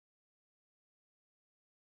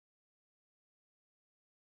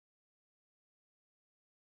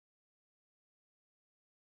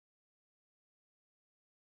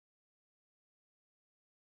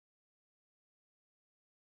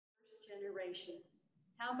generation,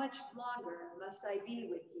 how much longer must I be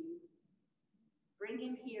with you? Bring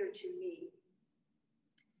him here to me.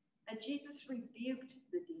 And Jesus rebuked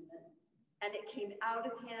the demon, and it came out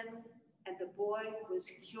of him, and the boy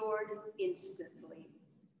was cured instantly.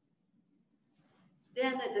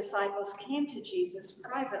 Then the disciples came to Jesus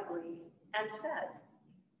privately and said,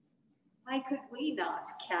 "Why could we not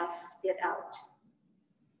cast it out?"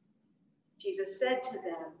 Jesus said to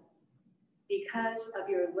them, "Because of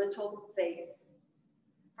your little faith.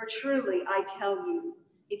 For truly I tell you,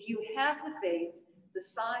 if you have the faith the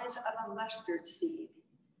size of a mustard seed,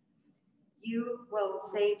 you will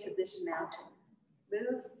say to this mountain,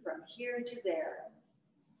 'Move from here to there,'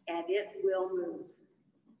 and it will move,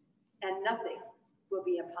 and nothing will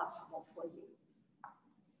be impossible for you."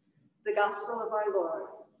 The Gospel of our Lord.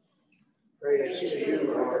 Praise to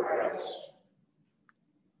you, Lord Christ.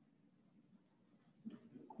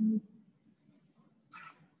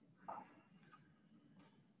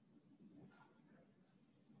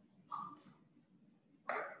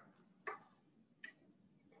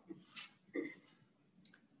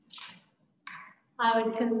 I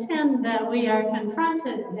would contend that we are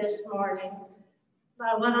confronted this morning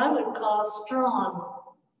by what I would call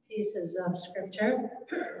strong pieces of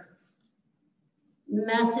Scripture.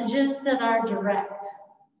 Messages that are direct,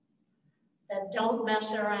 that don't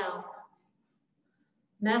mess around.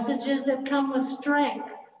 Messages that come with strength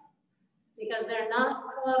because they're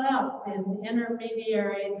not caught up in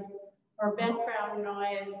intermediaries or background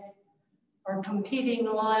noise or competing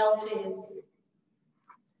loyalties.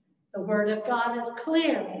 The Word of God is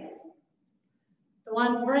clear. The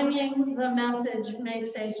one bringing the message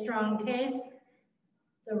makes a strong case.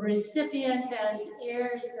 The recipient has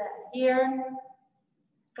ears that hear.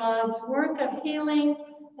 God's work of healing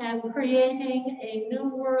and creating a new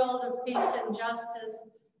world of peace and justice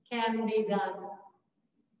can be done.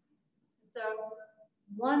 It's a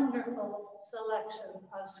wonderful selection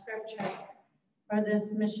of Scripture for this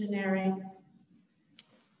missionary.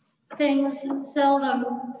 Things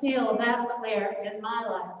seldom feel that clear in my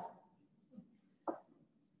life.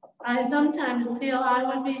 I sometimes feel I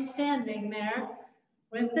would be standing there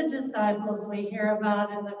with the disciples we hear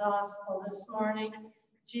about in the gospel this morning,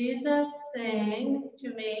 Jesus saying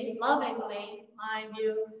to me, lovingly, mind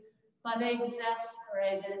you, but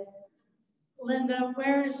exasperated, "Linda,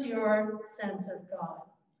 where is your sense of God?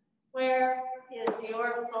 Where is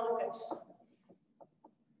your focus?"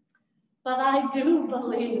 But I do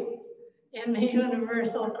believe in the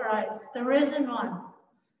universal Christ, the risen one,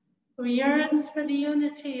 who yearns for the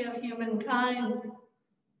unity of humankind.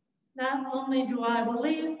 Not only do I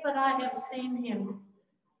believe, but I have seen him.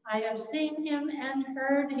 I have seen him and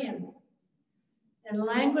heard him in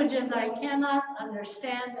languages I cannot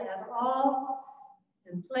understand at all,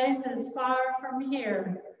 in places far from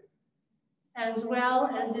here, as well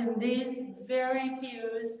as in these very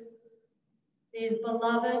pews, these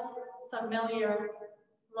beloved, familiar,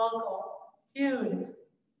 local pews.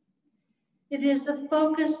 It is the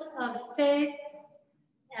focus of faith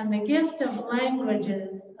and the gift of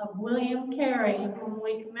languages of William Carey, whom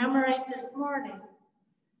we commemorate this morning,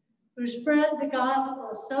 who spread the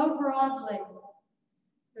gospel so broadly,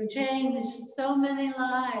 who changed so many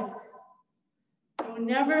lives, who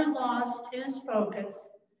never lost his focus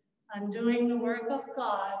on doing the work of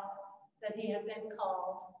God that he had been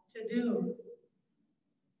called to do.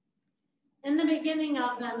 In the beginning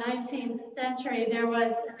of the 19th century, there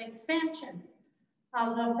was an expansion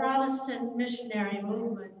of the Protestant missionary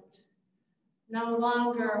movement. No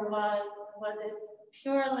longer was it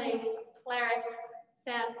purely clerics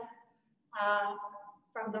sent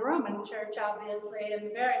from the Roman Church, obviously, in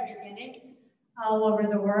the very beginning, all over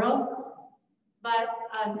the world, but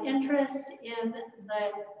an interest in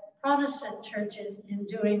the Protestant churches in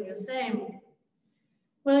doing the same.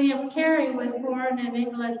 William Carey was born in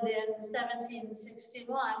England in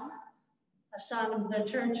 1761, a son of the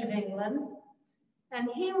Church of England, and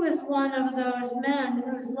he was one of those men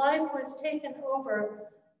whose life was taken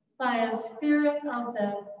over by a spirit of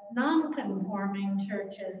the non-conforming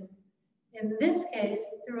churches, in this case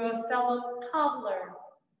through a fellow cobbler,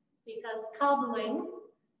 because cobbling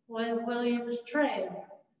was William's trade.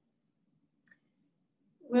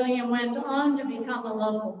 William went on to become a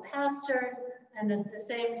local pastor and at the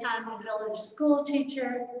same time a village school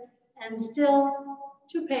teacher, and still,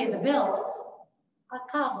 to pay the bills, a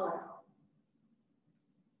cobbler.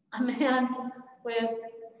 A man with,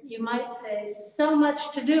 you might say, so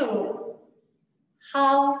much to do.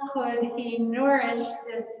 How could he nourish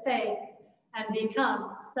this faith and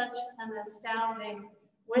become such an astounding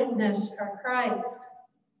witness for Christ?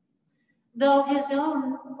 Though his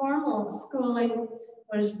own formal schooling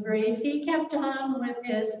was brief. He kept on with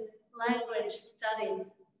his language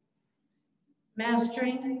studies,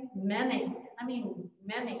 mastering many.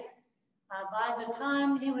 By the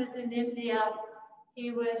time he was in India,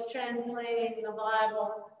 he was translating the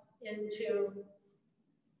Bible into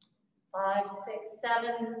 5, 6,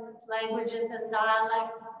 7 languages and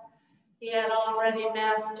dialects. He had already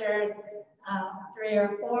mastered 3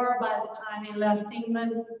 or 4 by the time he left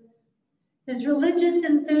England. His religious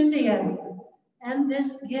enthusiasm and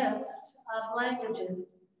this gift of languages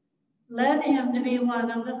led him to be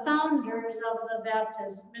one of the founders of the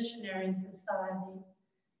Baptist Missionary Society.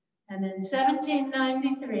 And in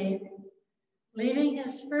 1793, leaving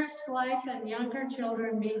his first wife and younger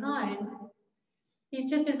children behind, he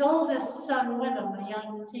took his oldest son with him, a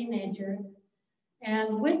young teenager,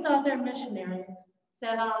 and with other missionaries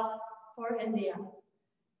set off for India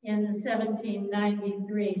in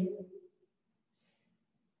 1793.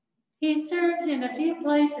 He served in a few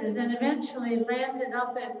places and eventually ended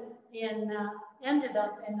up in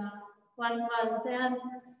what was then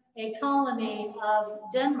a colony of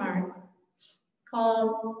Denmark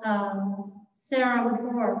called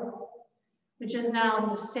Serampore, which is now in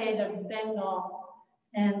the state of Bengal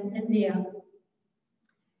and India.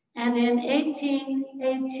 And in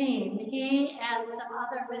 1818, he and some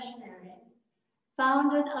other missionaries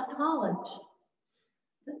founded a college,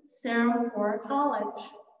 the Serampore College,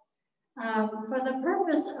 for the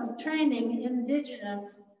purpose of training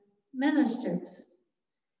indigenous ministers.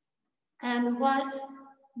 And what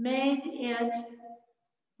made it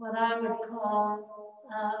what I would call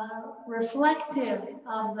reflective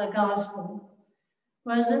of the gospel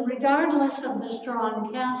was that regardless of the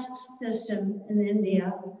strong caste system in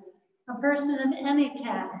India, a person of any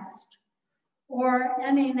caste or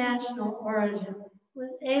any national origin was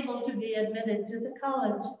able to be admitted to the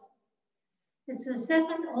college. It's the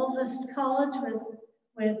second oldest college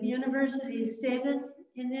with university status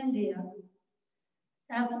in India.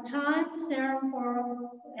 At the time, Serampore,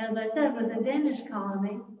 as I said, was a Danish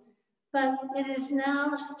colony, but it is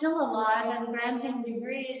now still alive and granting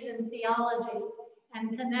degrees in theology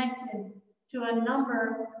and connected to a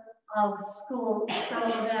number of schools so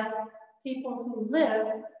that people who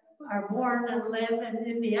are born and live in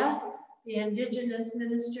India, the indigenous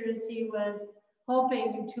ministers he was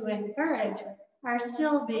hoping to encourage, are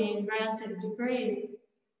still being granted degrees.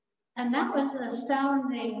 And that was an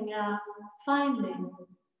astounding finding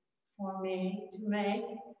for me to make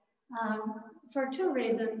for 2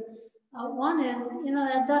 reasons. One is,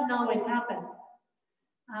 that doesn't always happen.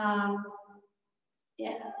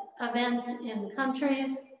 Events in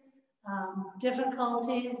countries,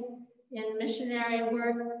 difficulties in missionary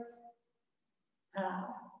work,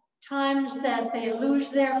 times that they lose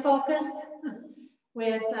their focus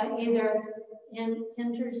with either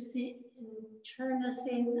internecine,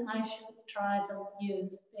 I should try to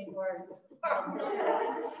use big words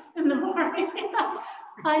in the morning,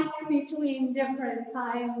 fights between different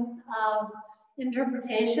kinds of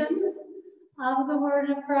interpretations of the word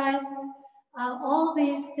of Christ. All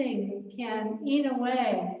these things can eat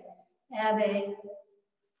away at a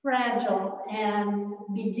fragile and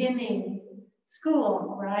beginning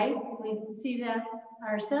school, right? We see that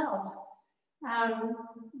ourselves.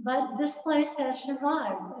 But this place has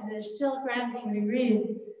survived and is still granting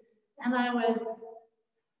degrees. And I was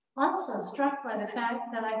also struck by the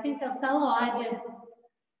fact that I think a fellow I did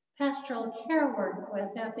pastoral care work with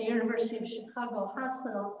at the University of Chicago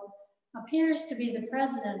Hospitals appears to be the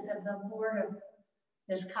president of the board of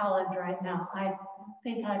this college right now. I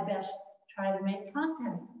think I best try to make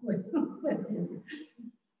contact with him.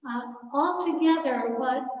 Altogether,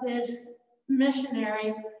 what this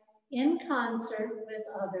missionary, in concert with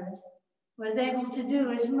others, was able to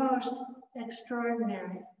do is most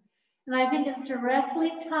extraordinary. And I think it's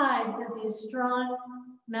directly tied to these strong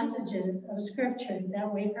messages of Scripture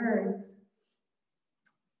that we heard.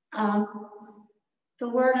 The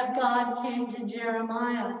word of God came to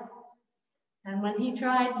Jeremiah, and when he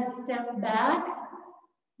tried to step back,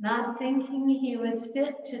 not thinking he was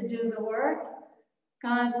fit to do the work,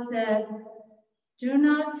 God said, "Do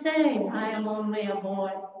not say, I am only a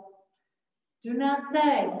boy. Do not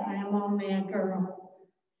say, I am only a girl.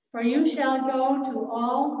 For you shall go to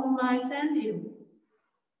all whom I send you,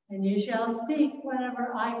 and you shall speak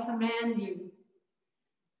whatever I command you."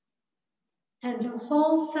 And to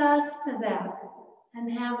hold fast to that and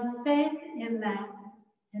have faith in that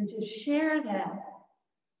and to share that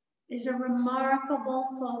is a remarkable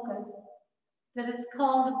focus that is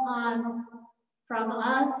called upon from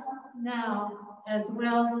us now as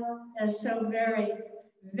well as so very,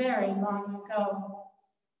 very long ago.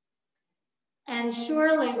 And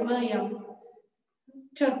surely William,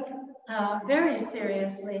 took very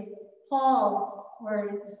seriously Paul's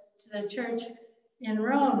words to the church in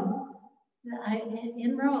Rome,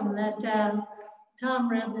 that Tom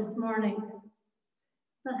read this morning.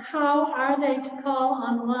 But how are they to call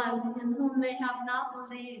on one in whom they have not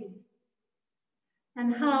believed?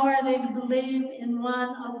 And how are they to believe in one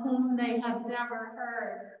of whom they have never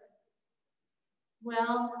heard?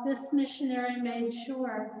 Well, this missionary made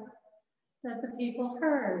sure that the people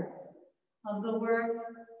heard of the work,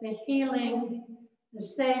 the healing, the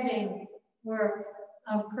saving work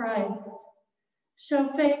of Christ. So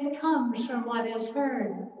faith comes from what is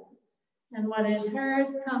heard, and what is heard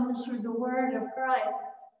comes through the word of Christ.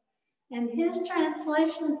 And his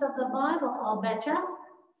translations of the Bible, I'll betcha,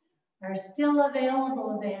 are still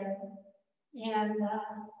available there. And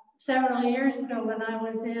several years ago when I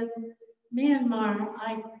was in Myanmar,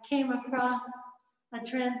 I came across a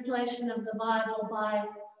translation of the Bible by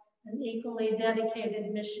an equally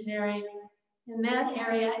dedicated missionary in that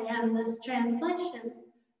area, and this translation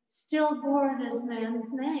still bore this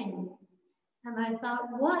man's name. And I thought,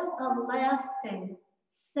 what a lasting,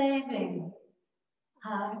 saving,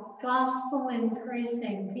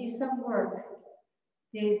 gospel-increasing piece of work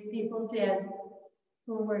these people did,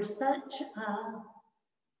 who were such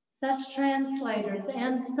translators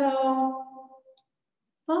and so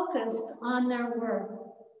focused on their work.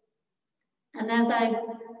 And as I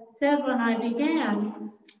said when I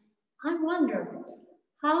began, I wonder,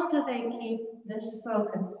 how do they keep this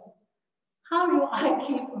focus? How do I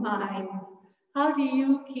keep mine? How do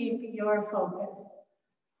you keep your focus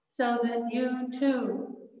so that you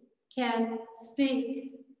too can speak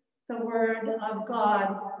the word of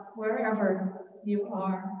God wherever you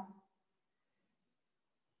are?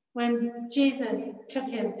 When Jesus took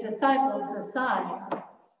his disciples aside,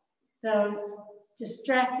 those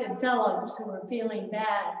distracted fellows who were feeling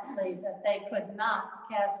badly that they could not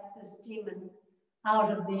cast this demon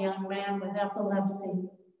out of the young man with epilepsy,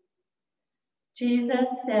 Jesus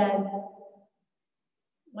said,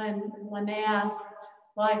 when they asked,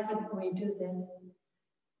 why couldn't we do this?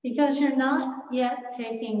 Because you're not yet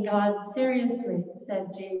taking God seriously,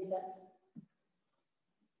 said Jesus.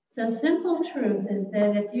 The simple truth is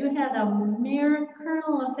that if you had a mere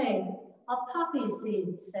kernel of faith, a poppy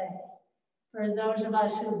seed, say, for those of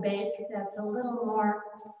us who bake, that's a little more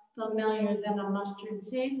familiar than a mustard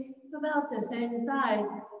seed, about the same size.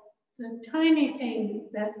 The tiny things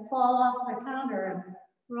that fall off the counter and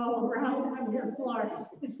roll around on your floor.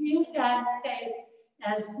 If you had faith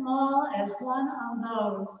as small as one of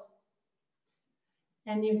those,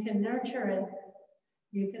 and you can nurture it,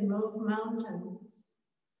 you can move mountains.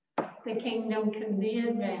 The kingdom can be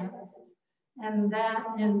advanced, and that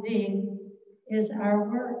indeed is our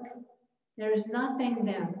work. There's nothing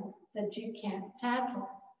then that you can't tackle,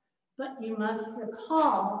 but you must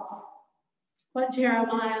recall what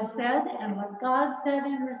Jeremiah said and what God said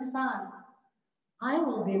in response. I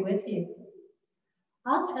will be with you.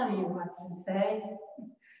 I'll tell you what to say.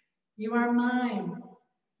 You are mine.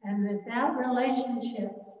 And that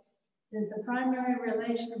relationship is the primary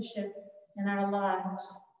relationship in our lives.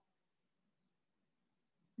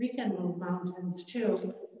 We can move mountains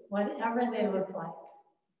too, whatever they look like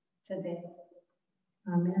today.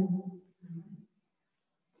 Amen.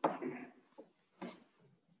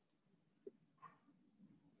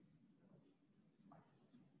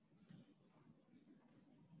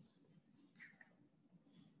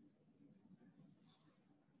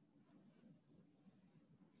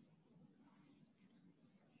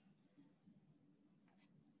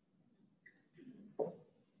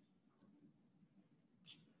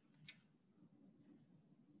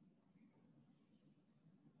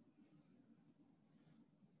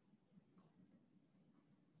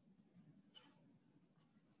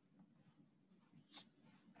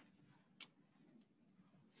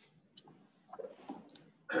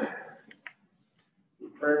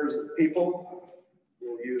 Prayers of the people.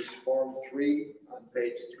 We'll use Form 3 on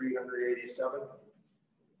page 387.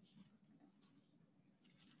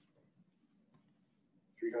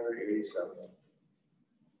 387.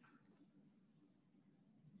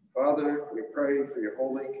 Father, we pray for your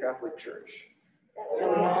holy Catholic Church.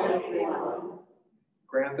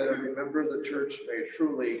 Grant that every member of the church may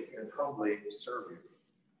truly and humbly serve you.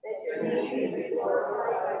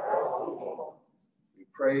 We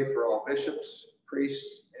pray for all bishops,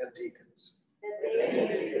 priests, and deacons.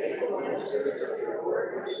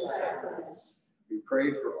 We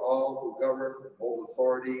pray for all who govern and hold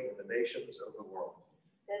authority in the nations of the world.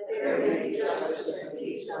 That there may be justice and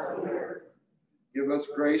peace on the earth. Give us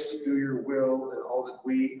grace to do your will in all that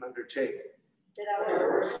we undertake. That our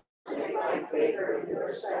works may find favor in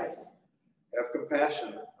your sight. Have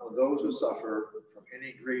compassion on those who suffer from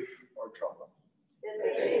any grief or trouble. That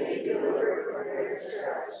they may be delivered from their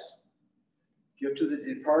distress. Give to the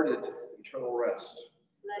departed eternal rest.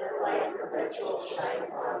 Let light perpetual shine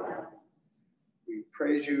upon them. We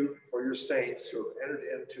praise you for your saints who have entered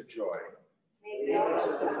into joy. May we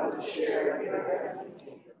also come to share in your heavenly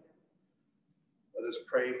kingdom. Let us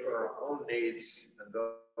pray for our own needs and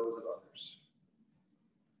those of others.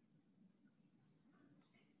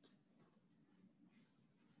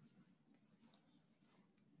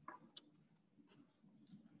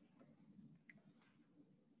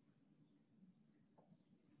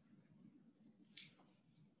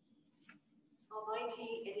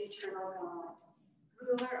 Almighty and eternal God,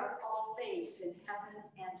 ruler of all things in heaven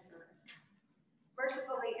and earth,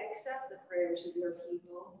 mercifully accept the prayers of your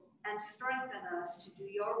people and strengthen us to do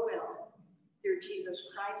your will through Jesus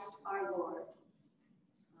Christ our Lord.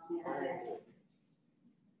 Amen.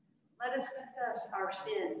 Let us confess our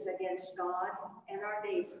sins against God and our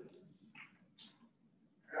neighbor.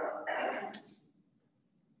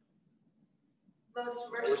 Most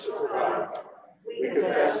merciful God, we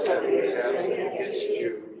confess that we have sinned against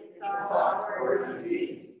you in thought, word, and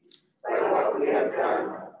deed, by what we have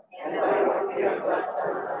done and by what we have left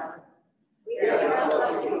undone. We have not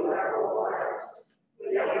loved you with our whole heart.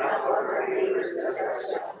 We have not loved our neighbors as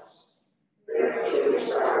ourselves. We are truly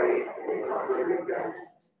sorry and humbly repent.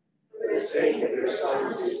 For the sake of your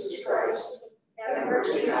Son, Jesus Christ, have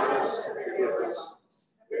mercy on us and forgive us,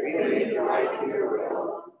 that we may delight in your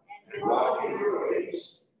will and walk in your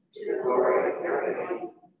ways, to the glory of your name.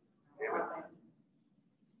 Amen.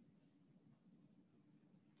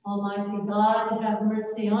 Almighty God, have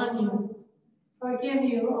mercy on you. Forgive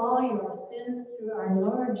you all your sins through our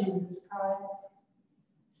Lord Jesus Christ.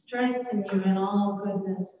 Strengthen you in all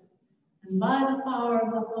goodness, and by the power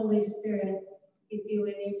of the Holy Spirit, keep you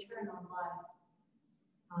in eternal life.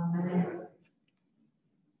 Amen.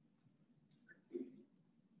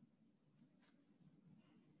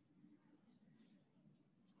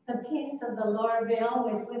 The peace of the Lord be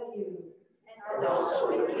always with you. And also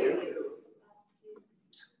with you.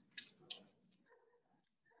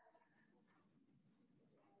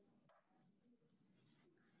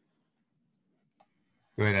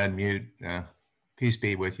 Go ahead, unmute. Peace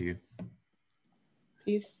be with you.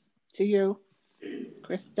 Peace to you,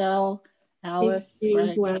 Christelle, Alice, Peace to you as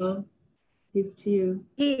Frank. well. Peace to you.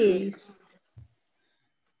 Peace.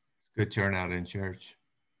 Good turnout in church.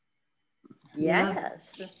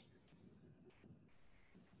 Yes.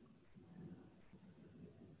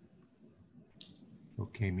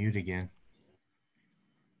 Okay, mute again.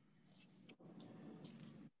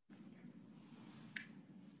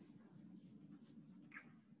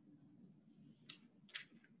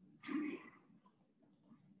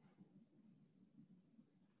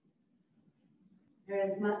 There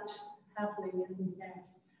is much happening, isn't there?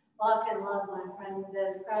 Walk in love, my friends,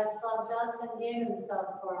 as Christ loved us and gave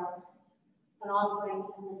himself for us, an offering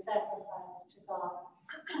and a sacrifice to God.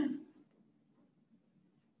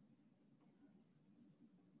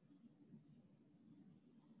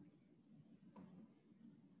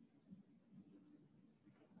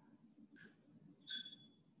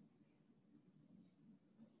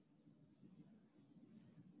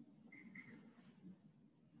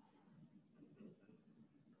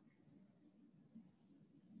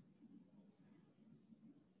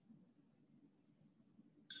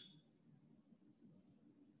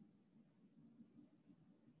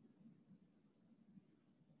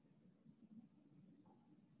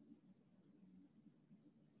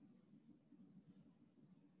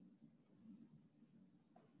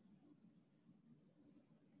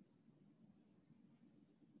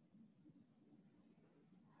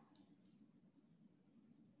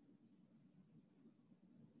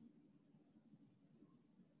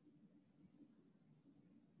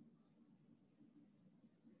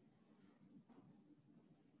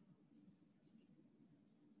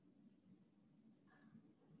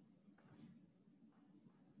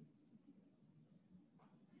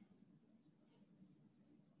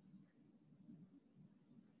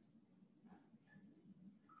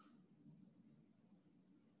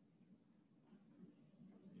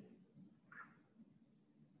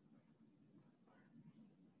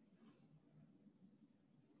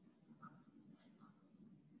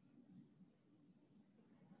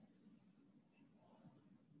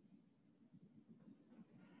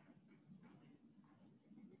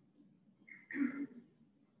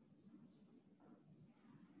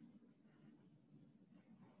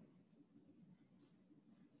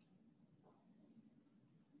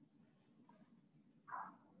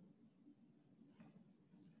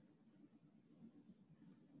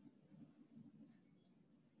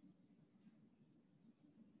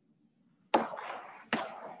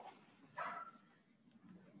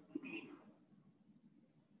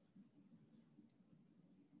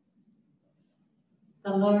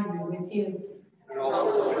 The Lord be with you. And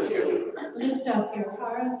also with you. Lift up your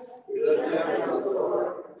hearts. We lift them to the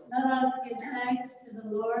Lord. Let us give thanks to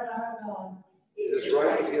the Lord our God. It is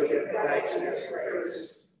right to give him thanks and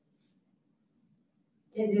praise.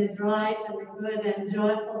 It is right and a good and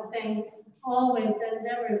joyful thing, always and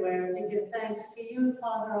everywhere, to give thanks to you,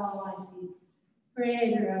 Father Almighty,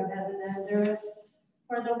 Creator of heaven and earth,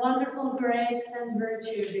 for the wonderful grace and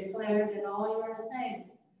virtue declared in all your saints,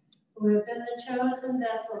 who have been the chosen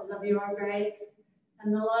vessels of your grace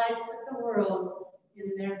and the lights of the world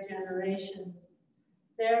in their generation.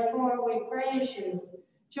 Therefore, we praise you,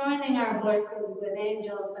 joining our voices with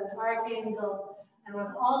angels and archangels and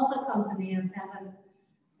with all the company of heaven,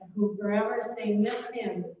 who forever sing this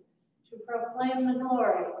hymn to proclaim the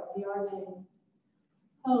glory of your name.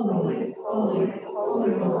 Holy, holy,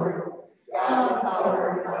 holy Lord, God of power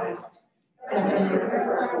and might, heaven and earth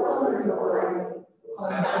are full of your glory.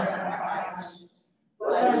 Hosanna in the highest.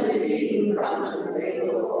 Blessed is he who comes in the name of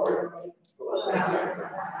the Lord. Hosanna in the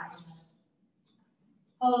highest.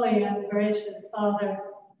 Holy and gracious Father,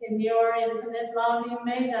 in your infinite love you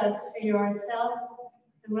made us for yourself,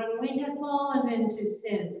 and when we have fallen into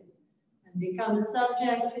sin and become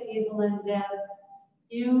subject to evil and death,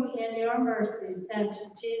 you in your mercy sent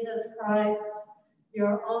Jesus Christ,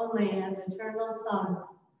 your only and eternal Son,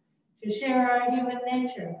 to share our human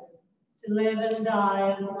nature, to live and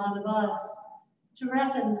die as one of us, to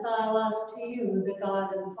reconcile us to you, the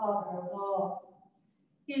God and Father of all.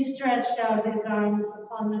 He stretched out his arms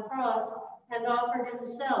upon the cross and offered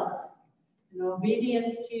himself, in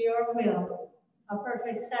obedience to your will, a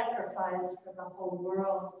perfect sacrifice for the whole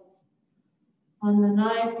world. On the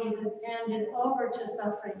night he was handed over to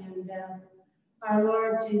suffering and death, our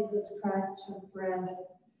Lord Jesus Christ took bread.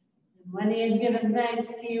 And when he had given thanks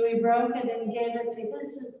to you, he broke it and gave it to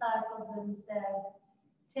his disciples and said,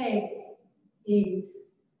 "Take, eat.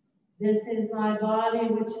 This is my body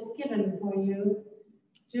which is given for you.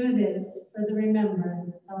 Do this for the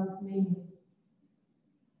remembrance of me."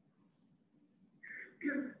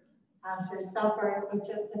 After supper, he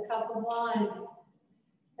took the cup of wine.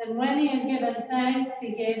 And when he had given thanks,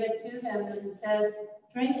 he gave it to them and said,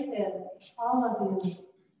 "Drink this, all of you.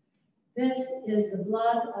 This is the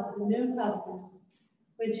blood of the new covenant,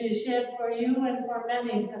 which is shed for you and for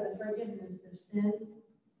many for the forgiveness of sins.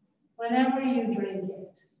 Whenever you drink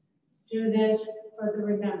it, do this for the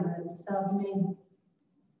remembrance of me."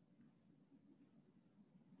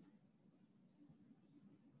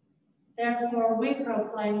 Therefore, we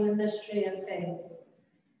proclaim the mystery of faith.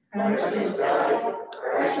 Christ is died,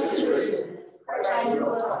 Christ is risen, Christ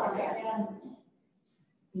will come again.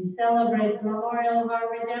 We celebrate the memorial of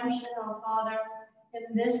our redemption, O Father,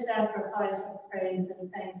 in this sacrifice of praise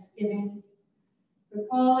and thanksgiving.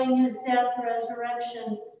 Recalling his death,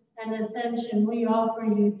 resurrection, and ascension, we offer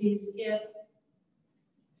you these gifts.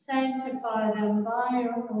 Sanctify them by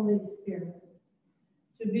your Holy Spirit,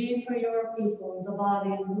 to be for your people the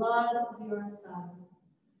body and blood of your Son,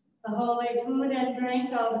 the holy food and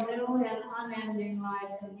drink of new and unending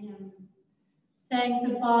life in him.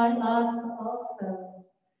 Sanctify us also,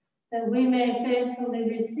 that we may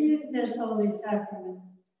faithfully receive this holy sacrament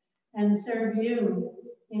and serve you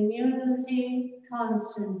in unity,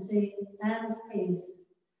 constancy, and peace.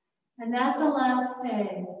 And at the last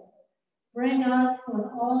day, bring us with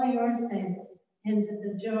all your saints into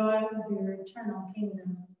the joy of your eternal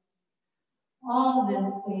kingdom. All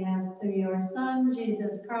this we ask through your Son,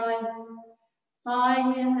 Jesus Christ, by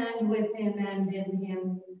him and with him and in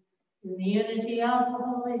him, in the unity of the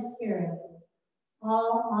Holy Spirit.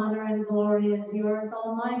 All honor and glory is yours,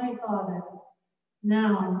 Almighty Father,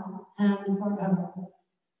 now and forever.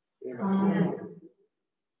 Amen.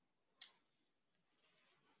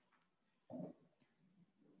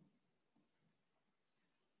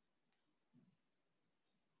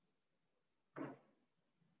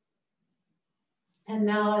 And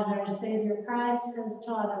now, as our Savior Christ has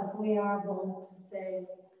taught us, we are bold to say,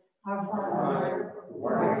 Our Father, who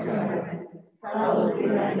art in heaven, hallowed be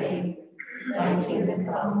thy name. Thy kingdom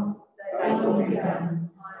come, thy will be done,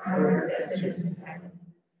 on earth as it is in heaven.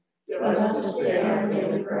 Give us this day our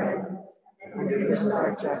daily bread, and forgive us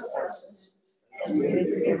our trespasses, as we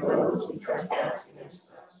forgive those who trespass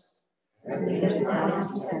against us. And lead us not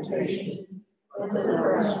into temptation, but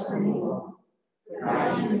deliver us from evil. For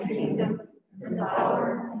thine is the kingdom, and the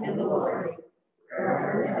power, and the glory,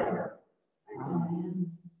 forever and ever. Amen.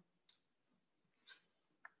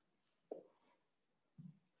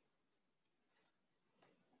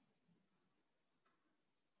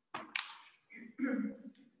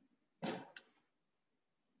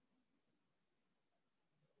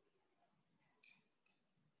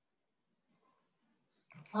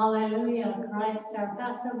 Hallelujah, Christ our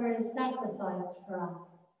Passover is sacrificed for us.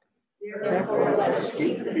 Therefore, let us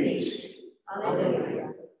keep the feast.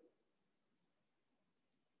 Alleluia.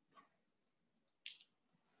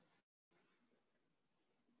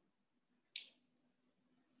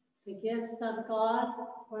 The gifts of God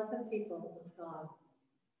for the people of God.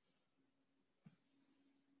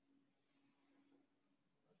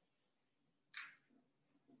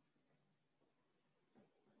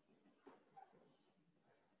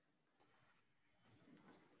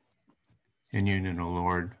 In union, O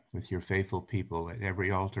Lord, with your faithful people at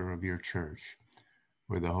every altar of your church,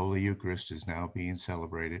 where the Holy Eucharist is now being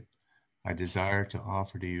celebrated, I desire to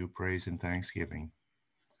offer to you praise and thanksgiving.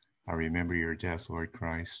 I remember your death, Lord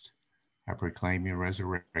Christ. I proclaim your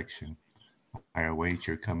resurrection. I await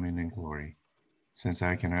your coming in glory. Since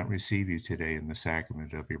I cannot receive you today in the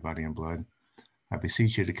sacrament of your body and blood, I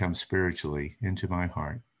beseech you to come spiritually into my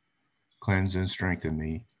heart. Cleanse and strengthen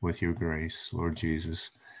me with your grace, Lord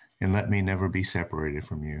Jesus, and let me never be separated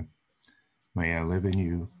from you. May I live in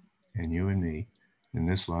you, and you in me, in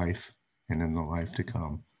this life and in the life to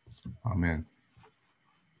come. Amen.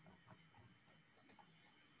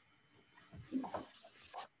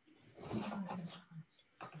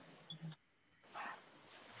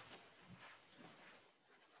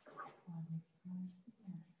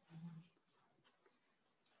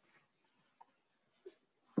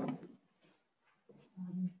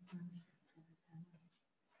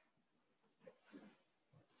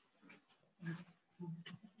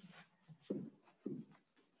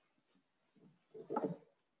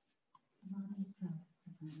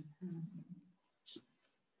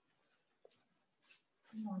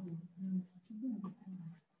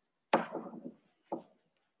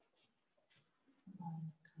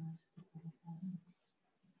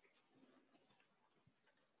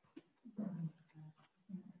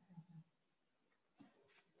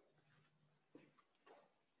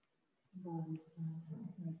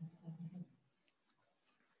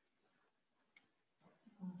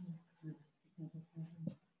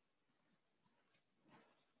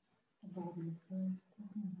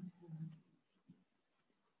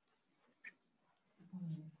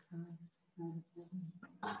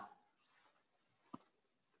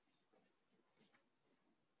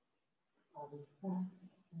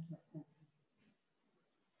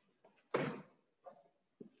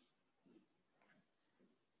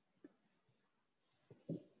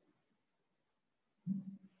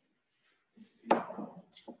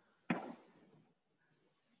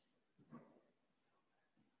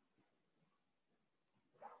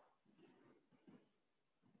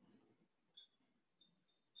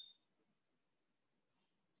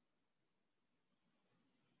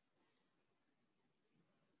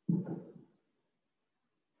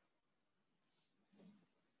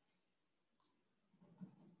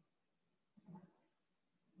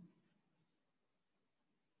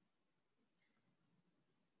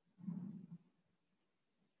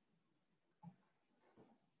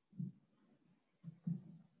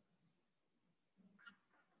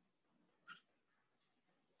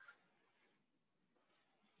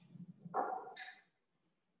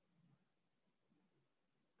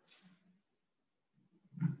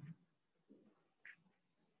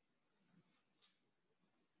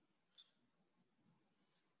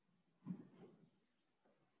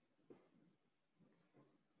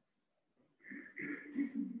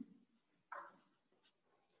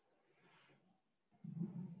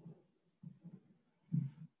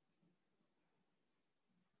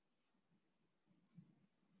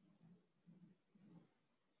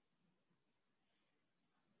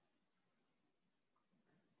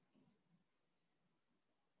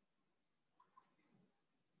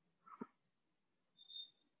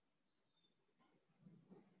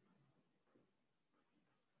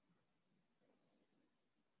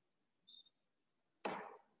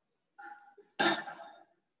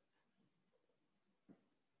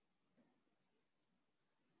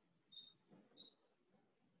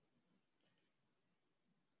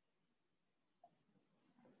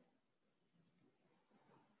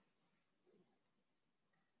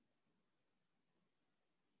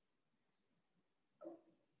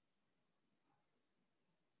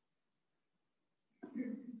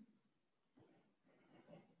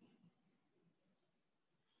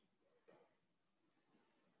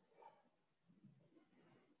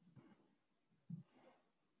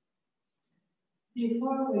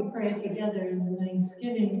 Before we pray together in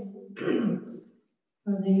thanksgiving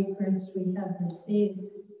for the Eucharist we have received,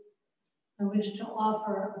 I wish to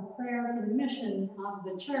offer a prayer for the mission of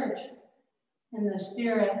the Church in the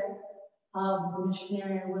spirit of the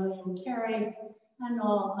missionary William Carey and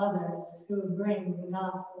all others who bring the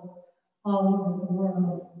gospel all over the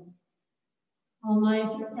world.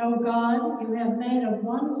 Almighty, O God, you have made of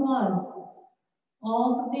one blood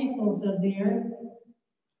all the peoples of the earth,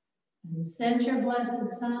 and sent your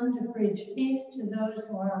blessed Son to preach peace to those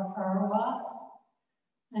who are far off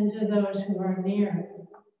and to those who are near.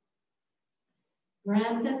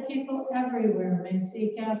 Grant that people everywhere may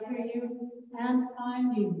seek after you and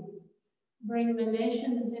find you. Bring the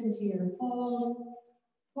nations into your fold.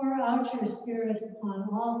 Pour out your Spirit upon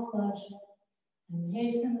all flesh, and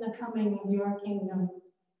hasten the coming of your kingdom.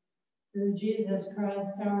 Through Jesus Christ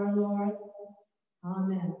our Lord.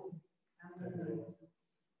 Amen. Amen.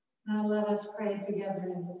 Now let us pray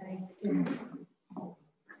together in thanksgiving.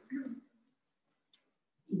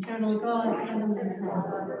 Eternal God, Heavenly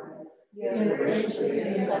Father, you have graciously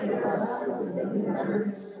accepted us in the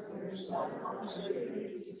remembrance of your Son, our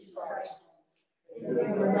Savior Jesus Christ. You have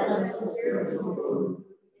given us the spiritual food,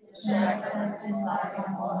 the sacrament is life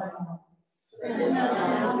and blood. Send us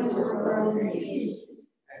now into the world in peace,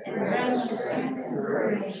 and grant us strength and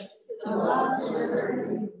courage to love and serve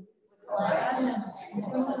you with gladness and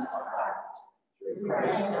fullness of heart. Through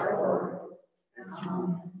Christ our Lord.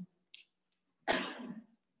 Amen.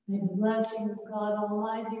 May the blessings of God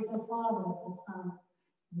Almighty, the Father, the Son,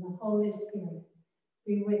 and the Holy Spirit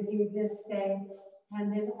be with you this day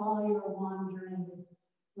and in all your wanderings,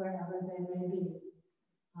 wherever they may be.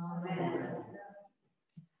 Amen.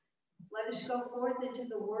 Let us go forth into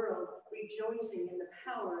the world, rejoicing in the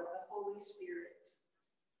power of the Holy Spirit.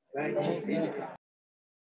 Thanks be to God.